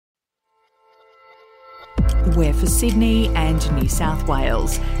We're for Sydney and New South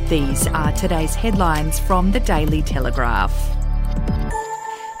Wales. These are today's headlines from the Daily Telegraph.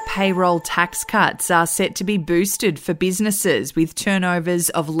 Payroll tax cuts are set to be boosted for businesses with turnovers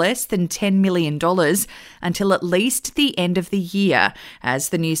of less than $10 million until at least the end of the year, as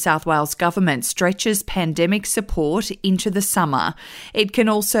the New South Wales government stretches pandemic support into the summer. It can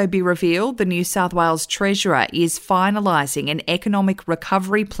also be revealed the New South Wales Treasurer is finalising an economic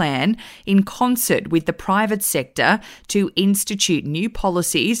recovery plan in concert with the private sector to institute new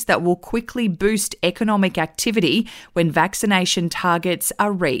policies that will quickly boost economic activity when vaccination targets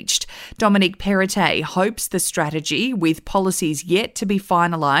are reached. Dominic Perrottet hopes the strategy, with policies yet to be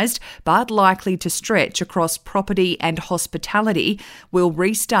finalised but likely to stretch across property and hospitality, will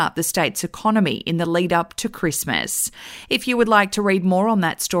restart the state's economy in the lead up to Christmas. If you would like to read more on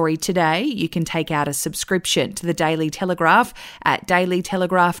that story today, you can take out a subscription to the Daily Telegraph at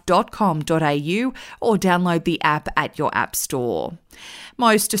dailytelegraph.com.au or download the app at your app store.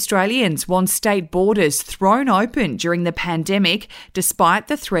 Most Australians want state borders thrown open during the pandemic, despite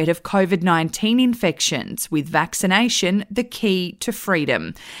the threat of COVID-19 infections, with vaccination the key to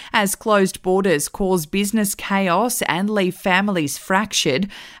freedom. As closed borders cause business chaos and leave families fractured,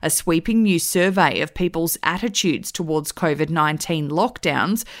 a sweeping new survey of people's attitudes towards COVID-19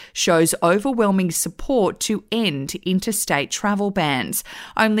 lockdowns shows overwhelming support to end interstate travel bans.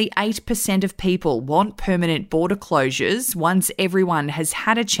 Only 8% of people want permanent border closures once everyone has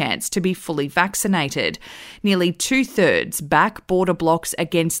had a chance to be fully vaccinated. Nearly 2/3 back border blocks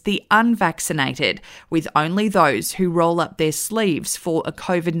against the unvaccinated, with only those who roll up their sleeves for a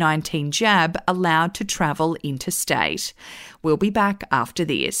COVID-19 jab allowed to travel interstate. We'll be back after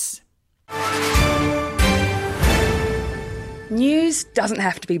this. News doesn't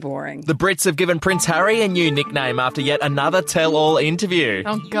have to be boring. The Brits have given Prince Harry a new nickname after yet another tell-all interview.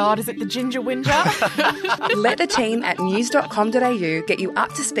 Oh God, is it the Ginger Whinger? Let the team at news.com.au get you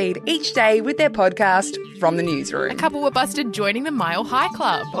up to speed each day with their podcast, From the Newsroom. A couple were busted joining the Mile High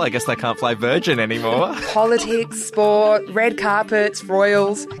Club. Well, I guess they can't fly Virgin anymore. Politics, sport, red carpets,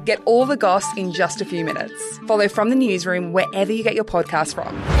 royals. Get all the goss in just a few minutes. Follow From the Newsroom wherever you get your podcast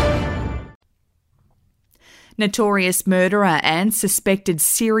from. Notorious murderer and suspected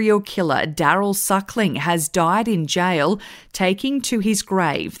serial killer Daryl Suckling has died in jail, taking to his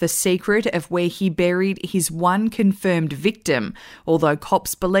grave the secret of where he buried his one confirmed victim, although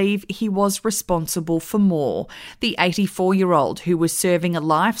cops believe he was responsible for more. The 84-year-old, who was serving a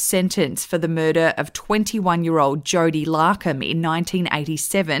life sentence for the murder of 21-year-old Jodie Larkham in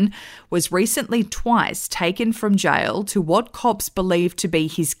 1987, was recently twice taken from jail to what cops believe to be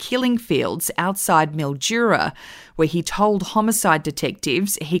his killing fields outside Mildura, where he told homicide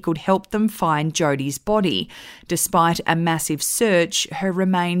detectives he could help them find Jodie's body. Despite a massive search, her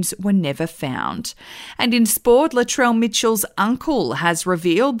remains were never found. And in sport, Latrell Mitchell's uncle has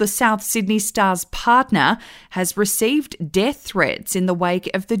revealed the South Sydney Star's partner has received death threats in the wake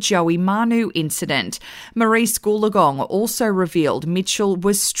of the Joey Manu incident. Maurice Goolagong also revealed Mitchell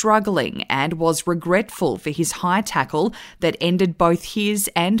was struggling and was regretful for his high tackle that ended both his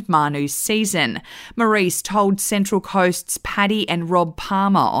and Manu's season. Maurice told Central Coast's Paddy and Rob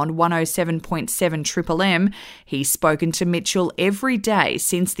Palmer on 107.7 Triple M he's spoken to Mitchell every day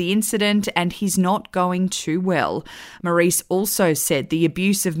since the incident and he's not going too well. Maurice also said the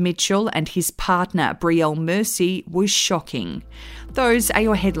abuse of Mitchell and his partner Brielle Mercy was shocking. Those are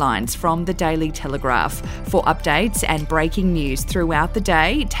your headlines from the Daily Telegraph. For updates and breaking news throughout the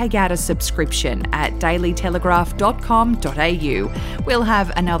day, take out a subscription at dailytelegraph.com.au. We'll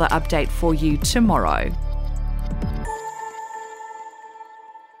have another update for you tomorrow.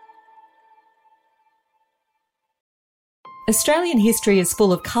 Australian history is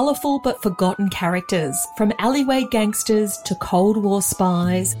full of colourful but forgotten characters, from alleyway gangsters to Cold War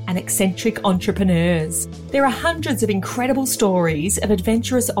spies and eccentric entrepreneurs. There are hundreds of incredible stories of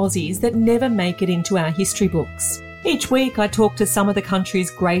adventurous Aussies that never make it into our history books. Each week I talk to some of the country's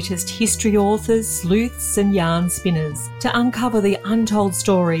greatest history authors, sleuths and yarn spinners to uncover the untold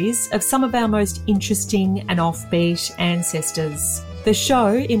stories of some of our most interesting and offbeat ancestors. The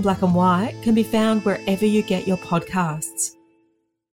show, In Black and White, can be found wherever you get your podcasts.